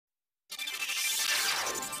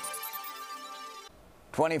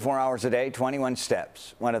24 hours a day, 21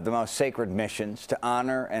 steps, one of the most sacred missions to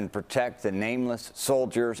honor and protect the nameless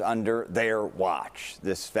soldiers under their watch.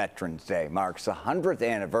 This Veterans Day marks the 100th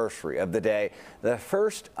anniversary of the day the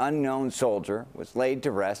first unknown soldier was laid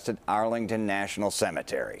to rest at Arlington National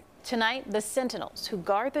Cemetery. Tonight, the Sentinels who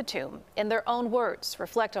guard the tomb, in their own words,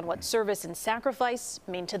 reflect on what service and sacrifice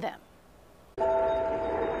mean to them.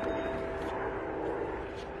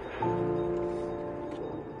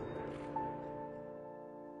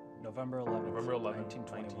 November 11th,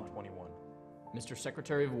 1921. Mr.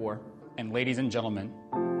 Secretary of War, and ladies and gentlemen,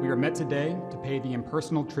 we are met today to pay the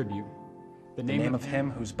impersonal tribute. The name of him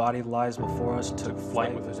whose body lies before us took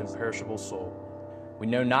flight with his imperishable soul. We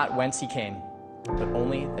know not whence he came, but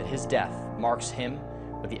only that his death marks him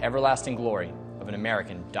with the everlasting glory of an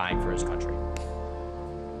American dying for his country.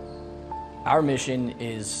 Our mission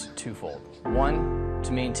is twofold. One,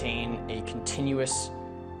 to maintain a continuous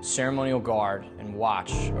ceremonial guard and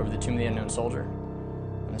watch over the tomb of the unknown soldier.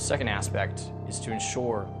 And the second aspect is to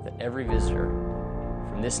ensure that every visitor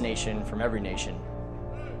from this nation, from every nation,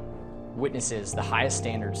 witnesses the highest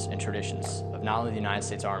standards and traditions of not only the United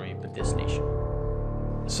States Army, but this nation.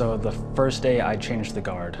 So the first day I changed the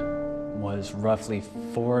guard was roughly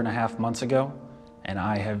 4.5 months ago, and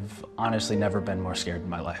I have honestly never been more scared in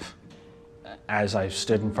my life. As I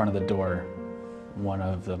stood in front of the door, one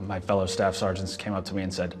of my fellow staff sergeants came up to me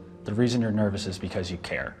and said, "The reason you're nervous is because you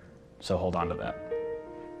care, so hold on to that."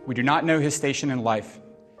 We do not know his station in life,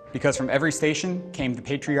 because from every station came the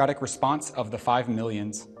patriotic response of the 5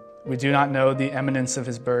 millions. We do not know the eminence of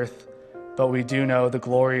his birth, but we do know the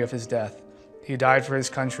glory of his death. He died for his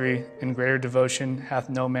country, and greater devotion hath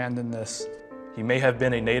no man than this. He may have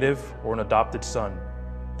been a native or an adopted son.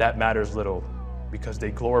 That matters little, because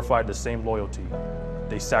they glorified the same loyalty.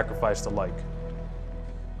 They sacrificed alike.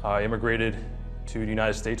 I immigrated to the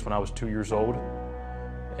United States when I was 2 years old,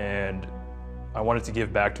 and I wanted to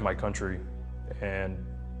give back to my country, and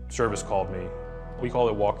service called me. We call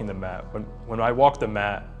it walking the mat. When I walk the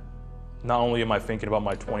mat, not only am I thinking about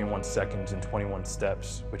my 21 seconds and 21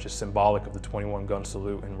 steps, which is symbolic of the 21 gun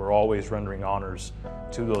salute, and we're always rendering honors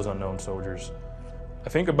to those unknown soldiers. I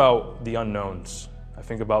think about the unknowns. I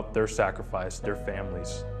think about their sacrifice, their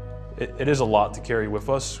families. It is a lot to carry with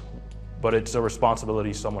us, but it's a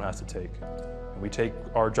responsibility someone has to take. We take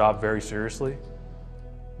our job very seriously.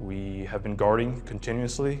 We have been guarding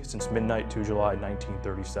continuously since midnight 2 July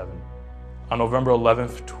 1937. On November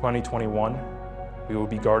 11th, 2021, we will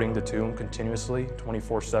be guarding the tomb continuously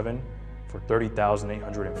 24/7 for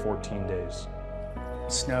 30,814 days.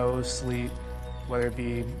 Snow, sleet, whether it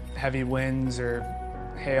be heavy winds or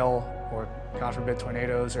hail or, God forbid,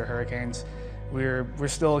 tornadoes or hurricanes, we're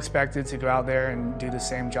still expected to go out there and do the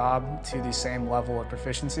same job to the same level of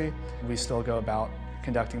proficiency. We still go about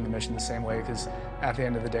conducting the mission the same way, because at the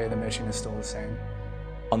end of the day, the mission is still the same.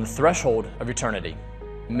 On the threshold of eternity,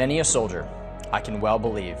 many a soldier, I can well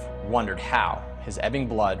believe, wondered how his ebbing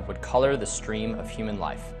blood would color the stream of human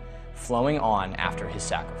life, flowing on after his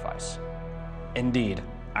sacrifice. Indeed,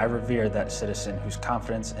 I revere that citizen whose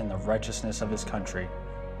confidence in the righteousness of his country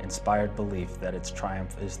inspired belief that its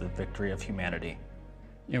triumph is the victory of humanity.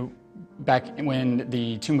 You know, back when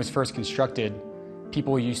the tomb was first constructed,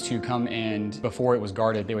 people used to come and, before it was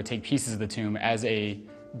guarded, they would take pieces of the tomb as a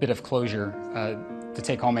bit of closure to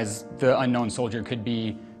take home, as the unknown soldier could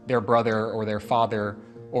be their brother or their father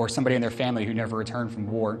or somebody in their family who never returned from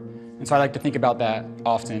war. And so I like to think about that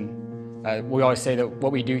often. We always say that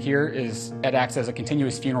what we do here it acts as a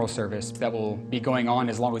continuous funeral service that will be going on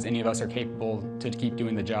as long as any of us are capable to keep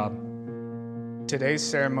doing the job. Today's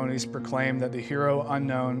ceremonies proclaim that the hero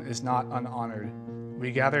unknown is not unhonored.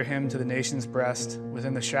 We gather him to the nation's breast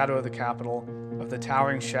within the shadow of the Capitol, of the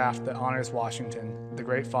towering shaft that honors Washington, the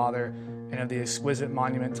great father, and of the exquisite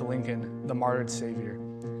monument to Lincoln, the martyred savior.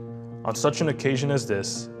 On such an occasion as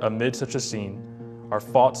this, amid such a scene, our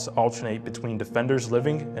thoughts alternate between defenders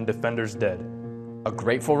living and defenders dead. A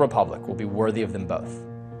grateful republic will be worthy of them both.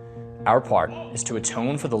 Our part is to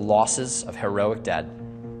atone for the losses of heroic dead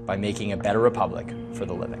by making a better republic for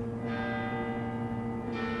the living.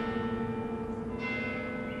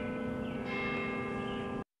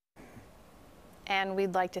 And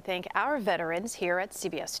we'd like to thank our veterans here at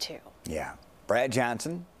CBS 2. Yeah, Brad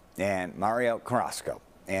Johnson and Mario Carrasco,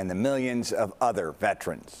 and the millions of other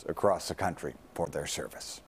veterans across the country for their service.